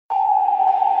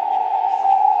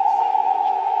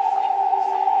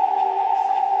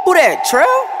that,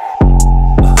 Trail?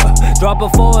 Drop a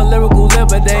 4 lyrical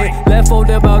lemonade. Left on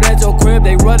them out at your crib,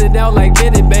 they running out like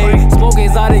Minute Maid. Smoking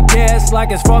exotic gas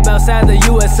like it's from outside the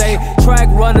USA. Track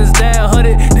runners down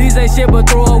 100, these ain't shit but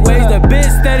throwaways. The bitch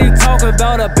steady talking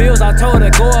about her bills, I told her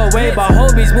go away. My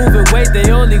homies moving weight, they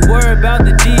only worry about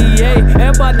the DEA.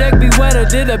 And my neck be wetter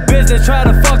than a bitch that try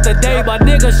to fuck the day. My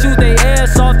niggas shoot they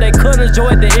ass off, they could've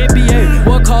joined the NBA.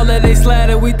 One call and they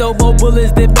sliding, we throw more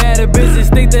bullets than matter.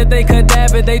 Bitches think that they could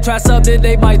have it, they try something,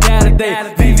 they might die today.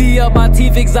 VV up my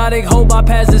teeth, exotic, hold my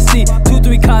passenger seat.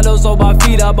 2-3 condos on my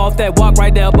feet, I'm off that walk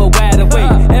right now, but wide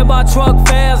awake. And my truck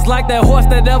fast like that horse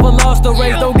that never lost a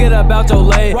race. Don't get about your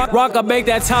lane. Rock make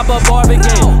that top up barbecue.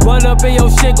 Run up in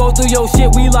your shit, go through your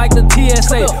shit, we like the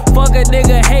TSA. Fuck a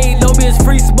nigga, hate, no bitch,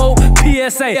 free smoke,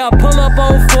 PSA. I pull up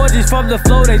on 4Gs from the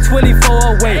flow, they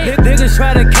 24 away. Niggas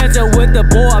try to catch up with the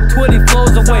boy, I'm 20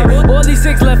 flows away. Only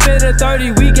 6 left in the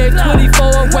 30, we gave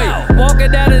 24 away.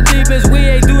 Walking down the demons, we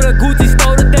ain't do the Gucci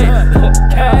store today.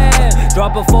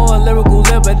 Drop a 4 lyrical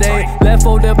lemonade. Left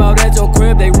on them out at your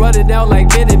crib, they running out like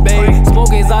Minute Maid.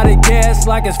 Smoking exotic gas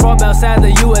like it's from outside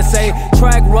the USA.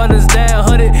 Track runners down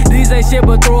 100, these ain't shit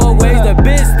but throwaways. The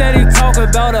bitch steady talking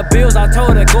about her bills, I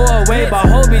told her go away. My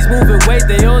homies moving weight,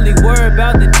 they only worry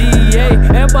about the DEA.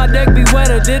 And my neck be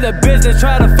wetter than a bitch that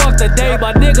try to fuck the day.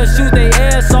 My niggas shoot they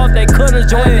ass off, they could've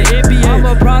joined the NBA. I'm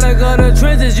a product of the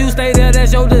trenches, you stay there,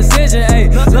 that's your decision,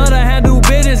 ayy. Love to handle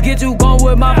business, get you gone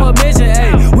with my permission,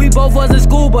 ayy. We both was in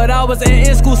school, but I was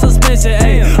in school suspension,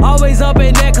 ayy. Always up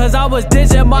in there, cause I was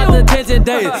ditching my detention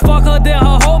days. Fuck her, then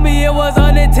her homie, it was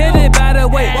unintended, by the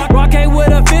way. Rock came with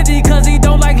a 50, cause he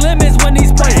don't like limits when he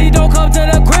spray. He don't come to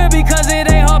the crib, because it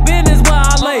ain't her business where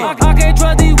I lay. I can't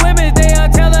trust these women, they'll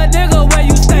tell a nigga where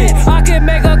you stay. I can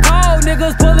make a call,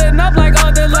 niggas pulling up like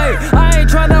underlay. I ain't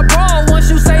tryna brawl, once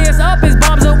you say it's up, it's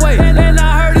bombs away. And I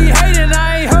heard he hating,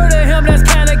 I ain't heard of him, that's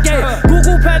kinda gay.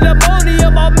 Google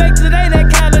pandemonium, I'll make today that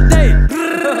kinda day.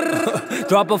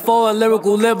 Drop a 4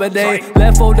 lyrical lemonade.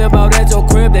 Left on them out at your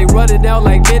crib, they running out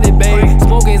like Minute Maid.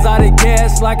 Smoking exotic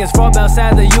gas like it's from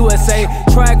outside the USA.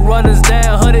 Track runners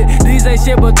down 100, these ain't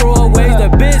shit but throwaways. The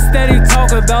bitch steady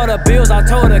talking about her bills, I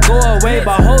told her go away.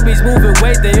 My homies moving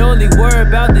weight, they only worry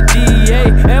about the DEA.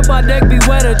 And my neck be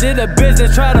wetter than a bitch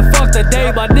that try to fuck the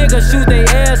day. My niggas shoot they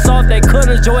ass off, they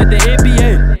could've joined the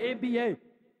NBA.